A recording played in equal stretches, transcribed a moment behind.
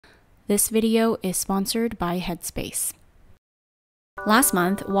This video is sponsored by Headspace. Last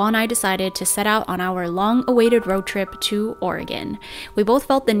month, Wall and I decided to set out on our long-awaited road trip to Oregon. We both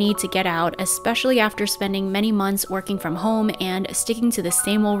felt the need to get out, especially after spending many months working from home and sticking to the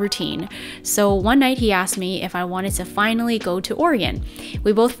same old routine. So one night he asked me if I wanted to finally go to Oregon.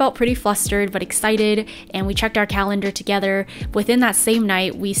 We both felt pretty flustered but excited, and we checked our calendar together. Within that same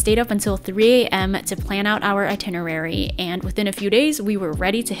night, we stayed up until 3 a.m. to plan out our itinerary, and within a few days, we were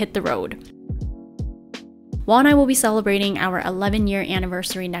ready to hit the road. Wall and I will be celebrating our 11-year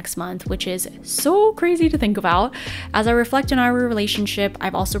anniversary next month, which is so crazy to think about. As I reflect on our relationship,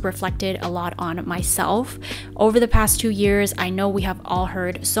 I've also reflected a lot on myself. Over the past 2 years, I know we have all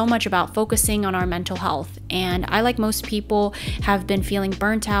heard so much about focusing on our mental health, and I, like most people, have been feeling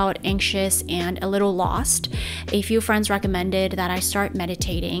burnt out, anxious, and a little lost. A few friends recommended that I start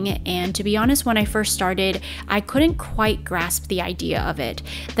meditating, and to be honest, when I first started, I couldn't quite grasp the idea of it.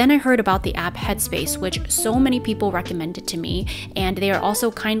 Then I heard about the app Headspace, which so many people recommended to me, and they are also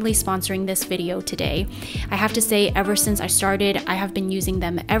kindly sponsoring this video today. I have to say, ever since I started, I have been using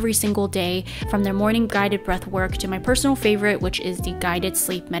them every single day, from their morning guided breath work to my personal favorite, which is the guided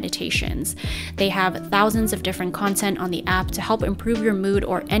sleep meditations. They have thousands of different content on the app to help improve your mood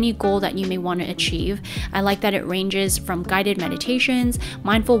or any goal that you may want to achieve. I like that it ranges from guided meditations,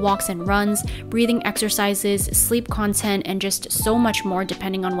 mindful walks and runs, breathing exercises, sleep content, and just so much more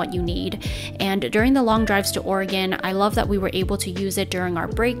depending on what you need. And during the long drives to Oregon, I love that we were able to use it during our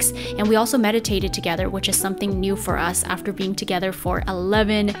breaks, and we also meditated together, which is something new for us after being together for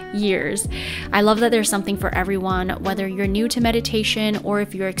 11 years. I love that there's something for everyone, whether you're new to meditation or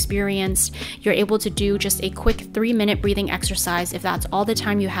if you're experienced. You're able to do just a quick 3-minute breathing exercise if that's all the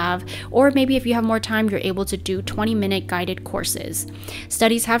time you have, or maybe if you have more time, you're able to do 20-minute guided courses.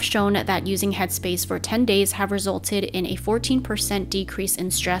 Studies have shown that using Headspace for 10 days have resulted in a 14% decrease in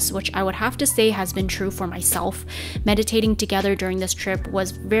stress, which I would have to say has been true for myself. Meditating together during this trip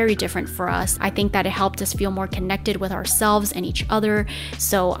was very different for us. I think that it helped us feel more connected with ourselves and each other,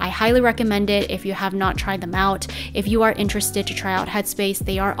 so I highly recommend it if you have not tried them out. If you are interested to try out Headspace,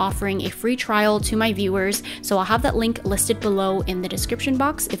 they are offering a free trial to my viewers, so I'll have that link listed below in the description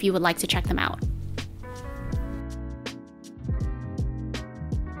box if you would like to check them out.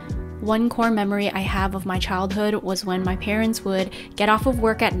 One core memory I have of my childhood was when my parents would get off of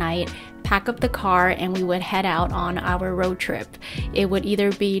work at night, pack up the car, and we would head out on our road trip. It would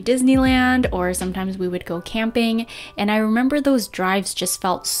either be Disneyland or sometimes we would go camping, and I remember those drives just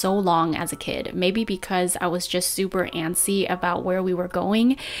felt so long as a kid, maybe because I was just super antsy about where we were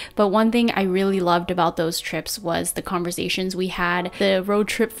going. But one thing I really loved about those trips was the conversations we had, the road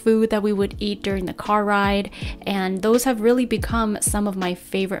trip food that we would eat during the car ride, and those have really become some of my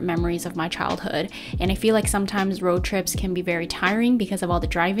favorite memories of my childhood. And I feel like sometimes road trips can be very tiring because of all the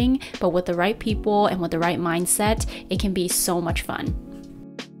driving, but with the right people and with the right mindset, it can be so much fun.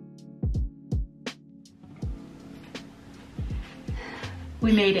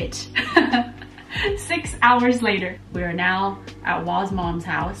 We made it. 6 hours later. We are now at Wall's mom's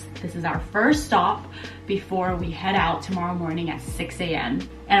house. This is our first stop before we head out tomorrow morning at 6 a.m.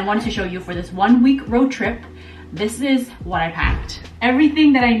 And I wanted to show you, for this 1-week road trip, this is what I packed.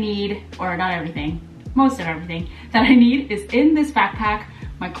 Everything that I need, or not everything, most of everything that I need is in this backpack.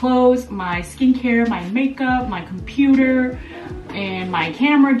 My clothes, my skincare, my makeup, my computer, and my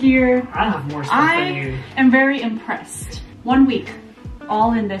camera gear. I have more stuff than you. I am very impressed. 1 week,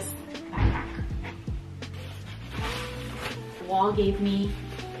 all in this backpack. Wall gave me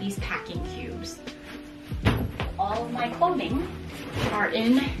these packing cubes. All of my clothing are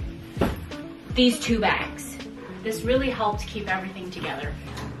in these 2 bags. This really helped keep everything together.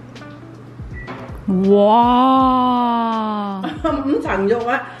 Wow! 5層肉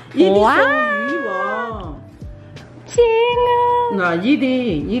啊！呢啲素魚喎，正啊！嗱，呢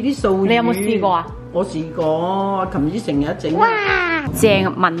啲素魚，你有冇試過啊？我試過，琴日成日整。哇！正，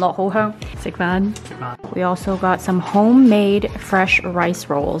聞落好香。食飯。We also got some homemade fresh rice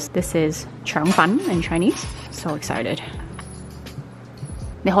rolls. This is 腸粉 in Chinese. So excited.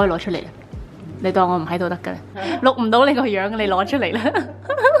 你可以攞出嚟啦，你當我唔喺度得㗎啦，錄唔到你個樣，你攞出嚟啦。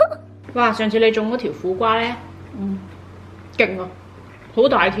哇！上次你種嗰條苦瓜咧，勁啊，好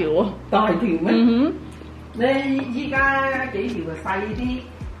大條喎。大條咩？你依家幾條就細啲，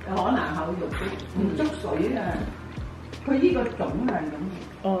可能厚肉啲，唔足水啊。佢呢個種係咁。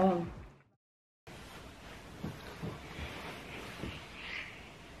哦。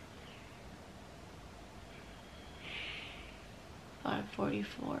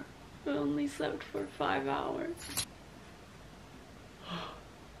5:44. I only slept for 5 hours.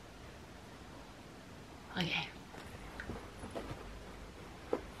 Okay.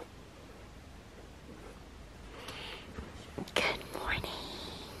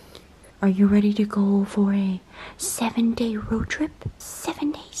 Are you ready to go for a 7-day road trip?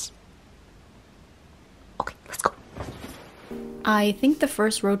 7 days. Okay, let's go. I think the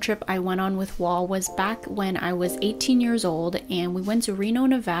first road trip I went on with Wall was back when I was 18 years old, and we went to Reno,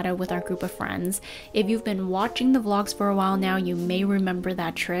 Nevada with our group of friends. If you've been watching the vlogs for a while now, you may remember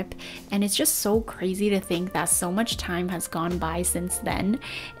that trip, and it's just so crazy to think that so much time has gone by since then.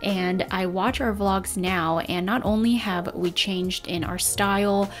 And I watch our vlogs now, and not only have we changed in our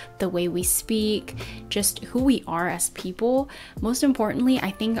style, the way we speak, just who we are as people, most importantly,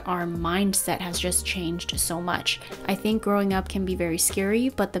 I think our mindset has just changed so much. I think growing up can be very scary,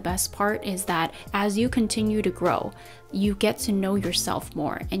 but the best part is that as you continue to grow, you get to know yourself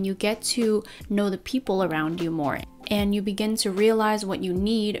more, and you get to know the people around you more, and you begin to realize what you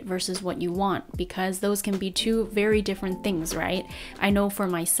need versus what you want, because those can be two very different things, right? I know for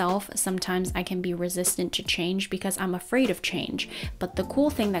myself, sometimes I can be resistant to change because I'm afraid of change, but the cool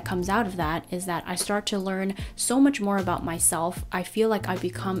thing that comes out of that is that I start to learn so much more about myself. I feel like I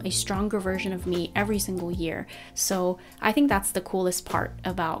become a stronger version of me every single year. So I think that's the coolest part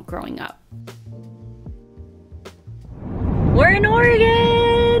about growing up. We're in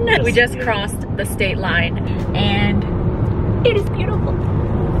Oregon! We just crossed the state line, and it is beautiful.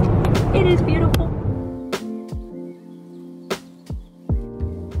 It is beautiful.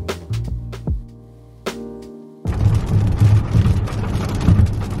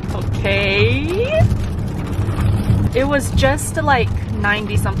 Okay. It was just like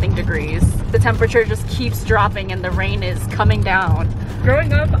 90 something degrees. The temperature just keeps dropping and the rain is coming down.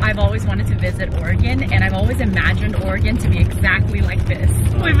 Growing up, I've always wanted to visit Oregon, and I've always imagined Oregon to be exactly like this.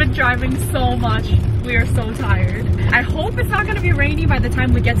 We've been driving so much. We are so tired. I hope it's not gonna be rainy by the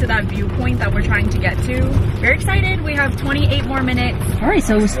time we get to that viewpoint that we're trying to get to. Very excited. We have 28 more minutes. All right,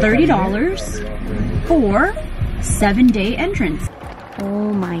 so it was $30 for 7-day entrance.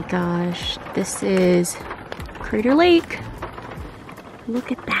 Oh my gosh, this is Crater Lake.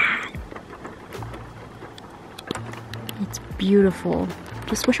 Look at that. It's beautiful.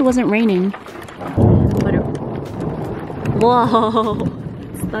 Just wish it wasn't raining. But whoa,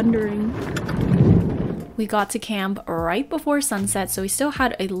 it's thundering. We got to camp right before sunset, so we still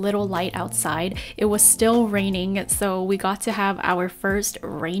had a little light outside. It was still raining, so we got to have our first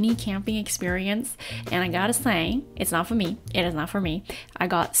rainy camping experience. And I gotta say, it's not for me. It is not for me. I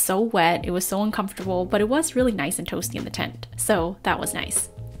got so wet, it was so uncomfortable, but it was really nice and toasty in the tent. So that was nice.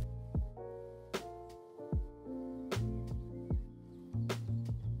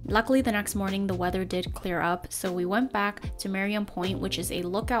 Luckily, the next morning the weather did clear up, so we went back to Marion Point, which is a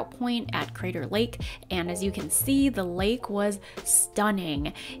lookout point at Crater Lake, and as you can see, the lake was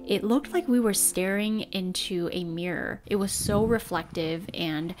stunning. It looked like we were staring into a mirror. It was so reflective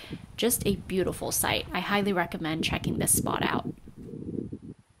and just a beautiful sight. I highly recommend checking this spot out.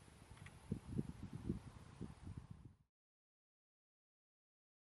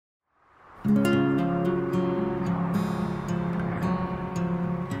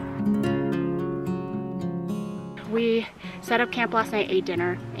 We set up camp last night, ate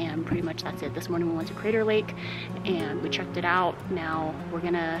dinner, and pretty much that's it. This morning we went to Crater Lake and we checked it out. Now we're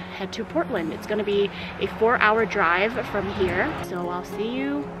gonna head to Portland. It's gonna be a 4-hour drive from here, so I'll see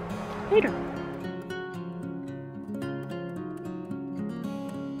you later.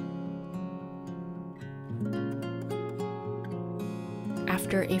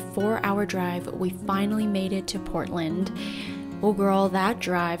 After a 4-hour drive, we finally made it to Portland. Oh girl, that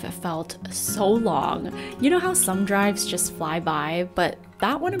drive felt so long. You know how some drives just fly by, but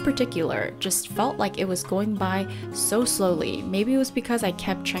that one in particular just felt like it was going by so slowly. Maybe it was because I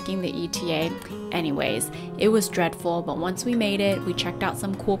kept checking the ETA. Anyways, it was dreadful, but once we made it, we checked out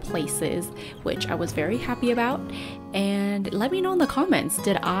some cool places, which I was very happy about. And let me know in the comments,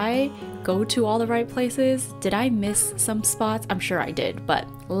 did I go to all the right places? Did I miss some spots? I'm sure I did, but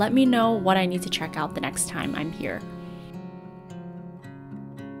let me know what I need to check out the next time I'm here.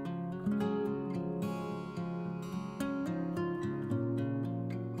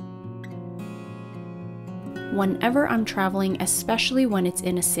 Whenever I'm traveling, especially when it's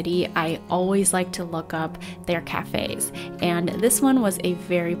in a city, I always like to look up their cafes. And this one was a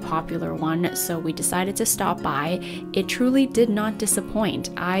very popular one, so we decided to stop by. It truly did not disappoint.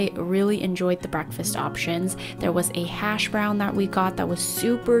 I really enjoyed the breakfast options. There was a hash brown that we got that was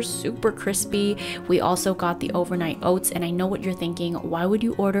super, super crispy. We also got the overnight oats, and I know what you're thinking, why would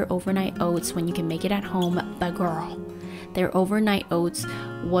you order overnight oats when you can make it at home? But girl, their overnight oats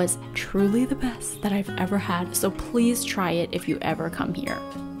was truly the best that I've ever had, so please try it if you ever come here.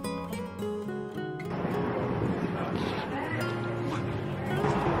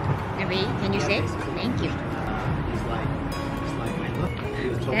 Can you say? Thank you.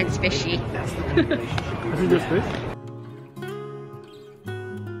 That's fishy. Is it just fish?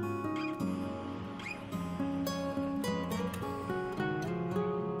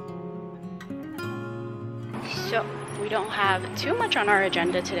 So, we don't have too much on our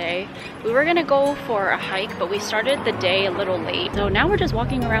agenda today. We were gonna go for a hike, but we started the day a little late. So now we're just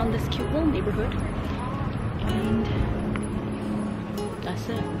walking around this cute little neighborhood. And that's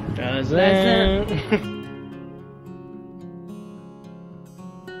it. That's it.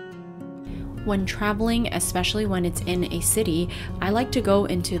 When traveling, especially when it's in a city, I like to go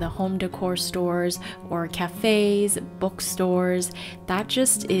into the home decor stores or cafes, bookstores. That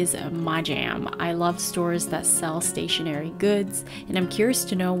just is my jam. I love stores that sell stationery goods, and I'm curious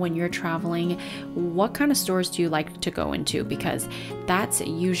to know, when you're traveling, what kind of stores do you like to go into? Because that's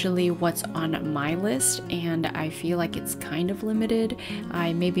usually what's on my list, and I feel like it's kind of limited.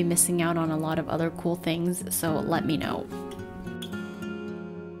 I may be missing out on a lot of other cool things, so let me know.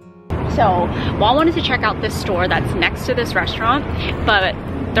 So, Wall wanted to check out this store that's next to this restaurant, but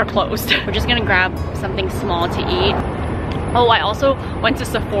they're closed. We're just gonna grab something small to eat. Oh, I also went to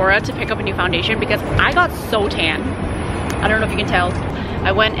Sephora to pick up a new foundation because I got so tan. I don't know if you can tell.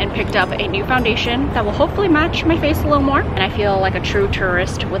 I went and picked up a new foundation that will hopefully match my face a little more. And I feel like a true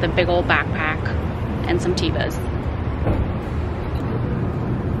tourist with a big old backpack and some Tevas.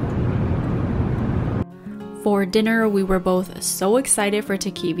 For dinner, we were both so excited for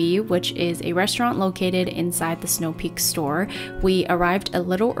Takibi, which is a restaurant located inside the Snow Peak store. We arrived a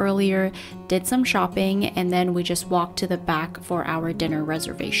little earlier, did some shopping, and then we just walked to the back for our dinner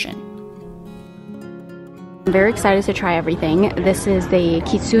reservation. I'm very excited to try everything. This is the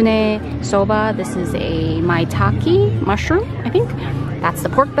kitsune soba. This is a maitake mushroom, I think. That's the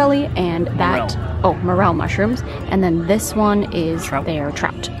pork belly, and that, oh, morel mushrooms. And then this one is their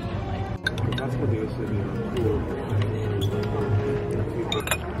trout.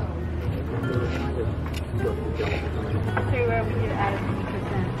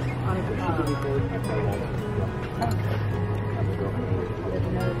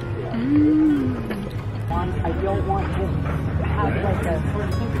 I don't want to have like a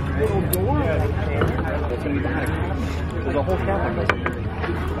little door right there. There's a whole camera.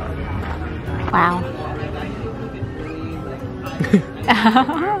 Wow.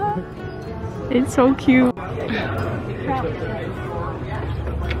 It's so cute.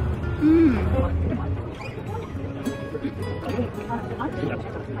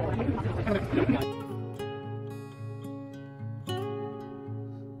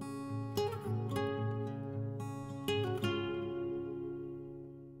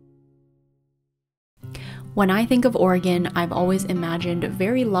 When I think of Oregon, I've always imagined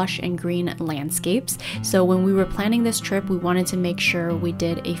very lush and green landscapes. So when we were planning this trip, we wanted to make sure we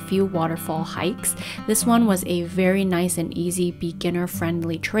did a few waterfall hikes. This one was a very nice and easy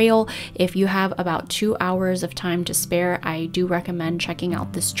beginner-friendly trail. If you have about 2 hours of time to spare, I do recommend checking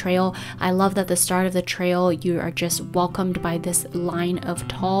out this trail. I love that the start of the trail, you are just welcomed by this line of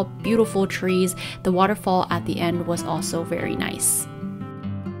tall, beautiful trees. The waterfall at the end was also very nice.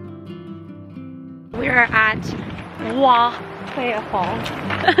 We're at Weylie.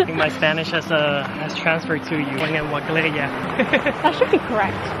 I think my Spanish has transferred to you. That should be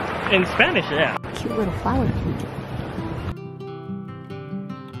correct. In Spanish, yeah. Cute little flower.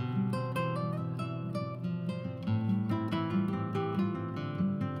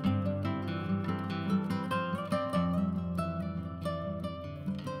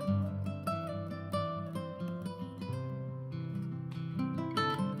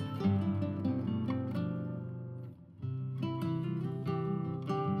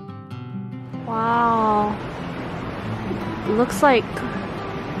 Wow. It looks like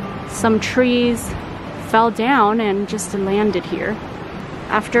some trees fell down and just landed here.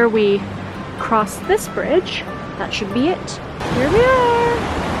 After we cross this bridge, that should be it. Here we are.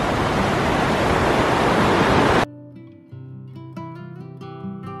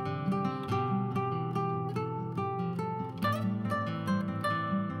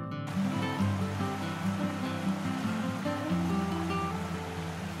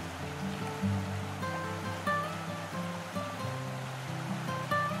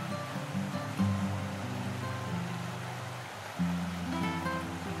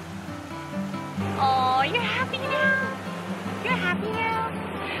 Oh, you're happy now? You're happy now?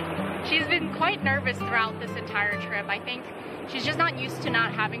 She's been quite nervous throughout this entire trip. I think she's just not used to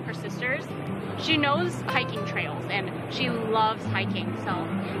not having her sisters. She knows hiking trails and she loves hiking, so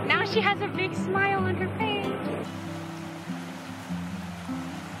now she has a big smile on her face.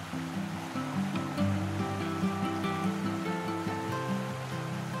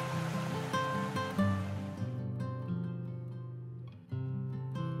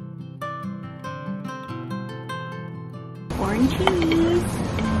 and cheese.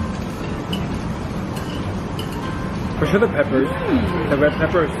 For sure the peppers. The red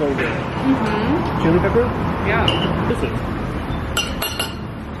pepper is so good. Chili pepper? Yeah. This is.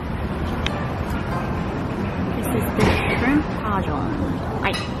 This is the shrimp pajong.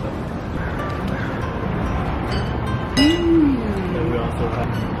 And we also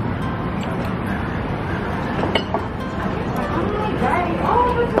have.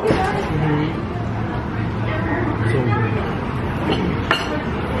 So good.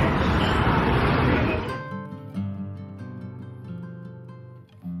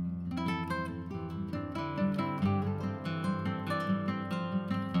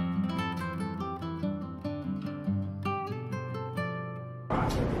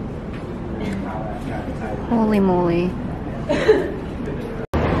 Holy moly.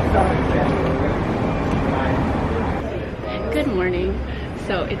 Good morning.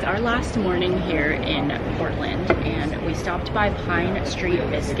 So it's our last morning here in Portland and we stopped by Pine Street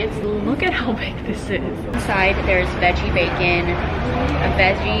Biscuits. Look at how big this is. Inside there's veggie bacon, a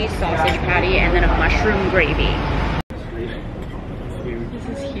veggie sausage patty, and then a mushroom gravy. This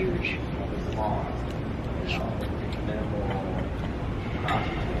is huge.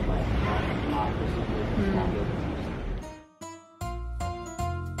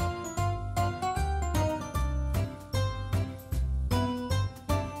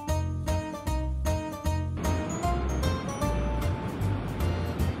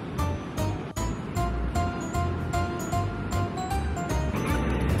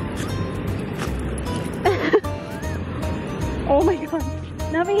 Oh my god.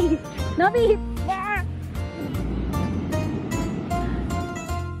 Navi! Navi! Ah!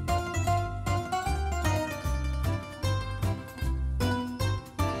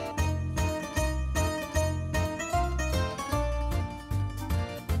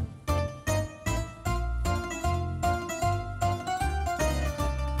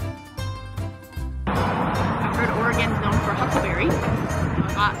 I've heard Oregon's known for huckleberry.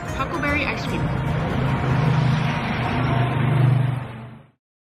 Huckleberry ice cream.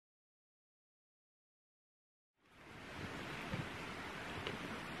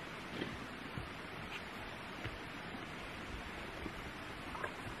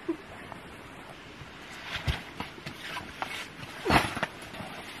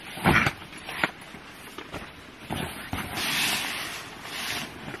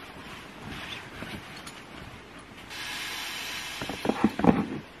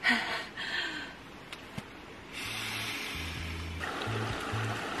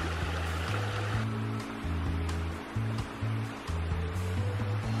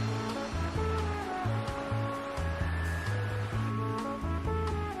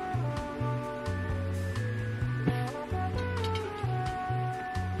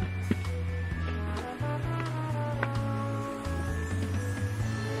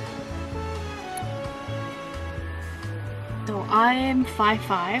 So I'm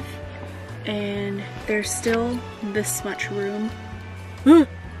 5'5", and there's still this much room.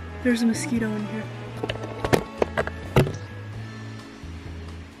 There's a mosquito in here.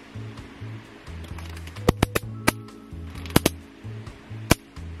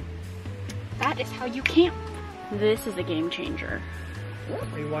 That is how you camp. This is a game changer.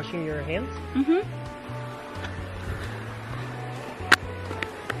 Are you washing your hands? Mm-hmm.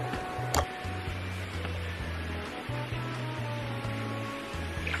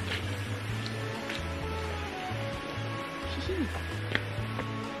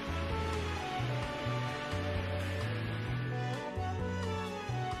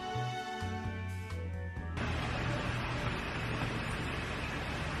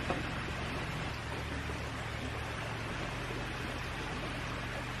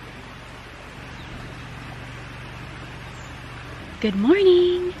 Good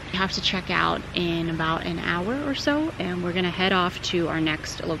morning! We have to check out in about an hour or so, and we're gonna head off to our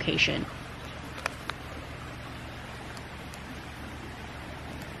next location.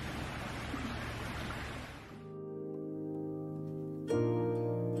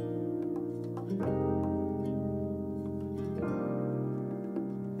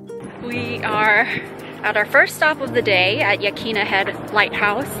 We are at our first stop of the day at Yaquina Head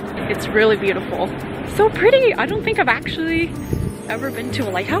Lighthouse. It's really beautiful. So pretty! I don't think I've actually ever been to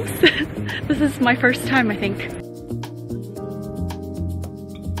a lighthouse. This is my first time, I think.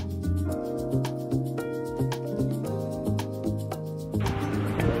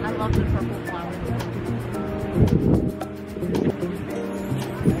 I love the purple flowers.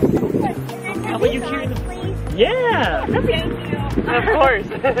 How about you carry them? Yeah! Thank you. Of course.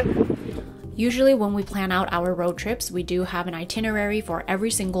 Usually when we plan out our road trips, we do have an itinerary for every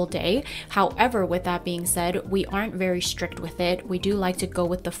single day. However, with that being said, we aren't very strict with it. We do like to go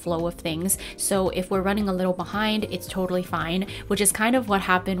with the flow of things. So if we're running a little behind, it's totally fine, which is kind of what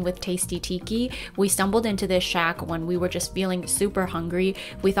happened with Tasty Tiki. We stumbled into this shack when we were just feeling super hungry.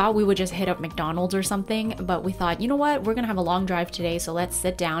 We thought we would just hit up McDonald's or something, but we thought, you know what, we're gonna have a long drive today, so let's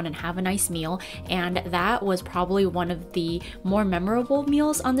sit down and have a nice meal. And that was probably one of the more memorable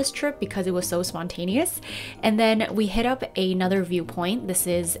meals on this trip because it was so spontaneous. And then we hit up another viewpoint. This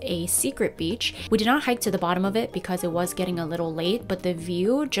is a secret beach. We did not hike to the bottom of it because it was getting a little late, but the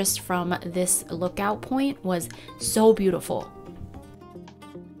view just from this lookout point was so beautiful.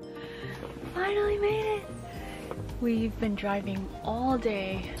 Finally made it! We've been driving all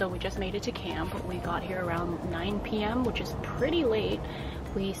day, so we just made it to camp. We got here around 9 p.m., which is pretty late.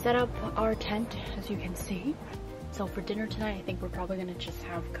 We set up our tent, as you can see. So for dinner tonight, I think we're probably gonna just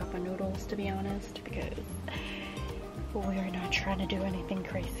have cup of noodles, to be honest, because we're not trying to do anything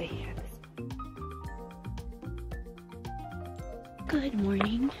crazy. Good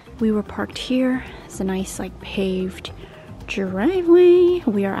morning. We were parked here. It's a nice, like, paved driveway.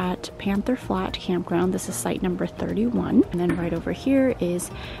 We are at Panther Flat Campground. This is site number 31. And then right over here is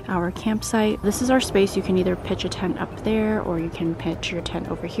our campsite. This is our space. You can either pitch a tent up there or you can pitch your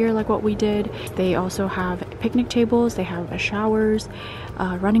tent over here like what we did. They also have picnic tables. They have showers,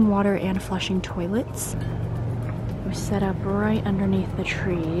 running water, and flushing toilets. We're set up right underneath the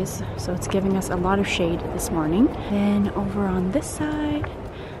trees, so it's giving us a lot of shade this morning. Then over on this side,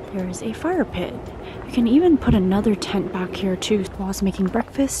 there's a fire pit. You can even put another tent back here too. Wa's making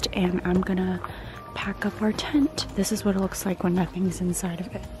breakfast and I'm gonna pack up our tent. This is what it looks like when nothing's inside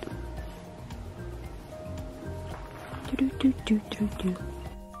of it.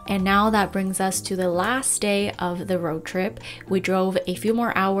 And now that brings us to the last day of the road trip. We drove a few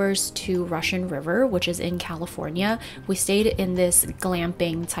more hours to Russian River, which is in California. We stayed in this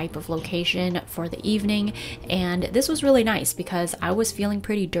glamping type of location for the evening, and this was really nice because I was feeling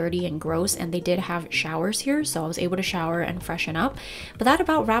pretty dirty and gross, and they did have showers here, so I was able to shower and freshen up. But that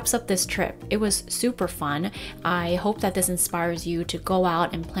about wraps up this trip. It was super fun. I hope that this inspires you to go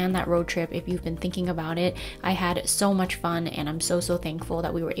out and plan that road trip if you've been thinking about it. I had so much fun, and I'm so thankful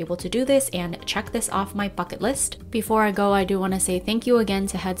that we were able to do this and check this off my bucket list. Before I go, I do want to say thank you again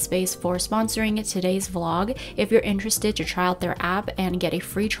to Headspace for sponsoring today's vlog. If you're interested to try out their app and get a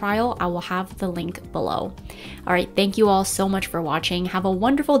free trial, I will have the link below. All right, thank you all so much for watching. Have a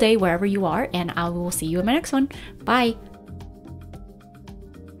wonderful day wherever you are, and I will see you in my next one. Bye!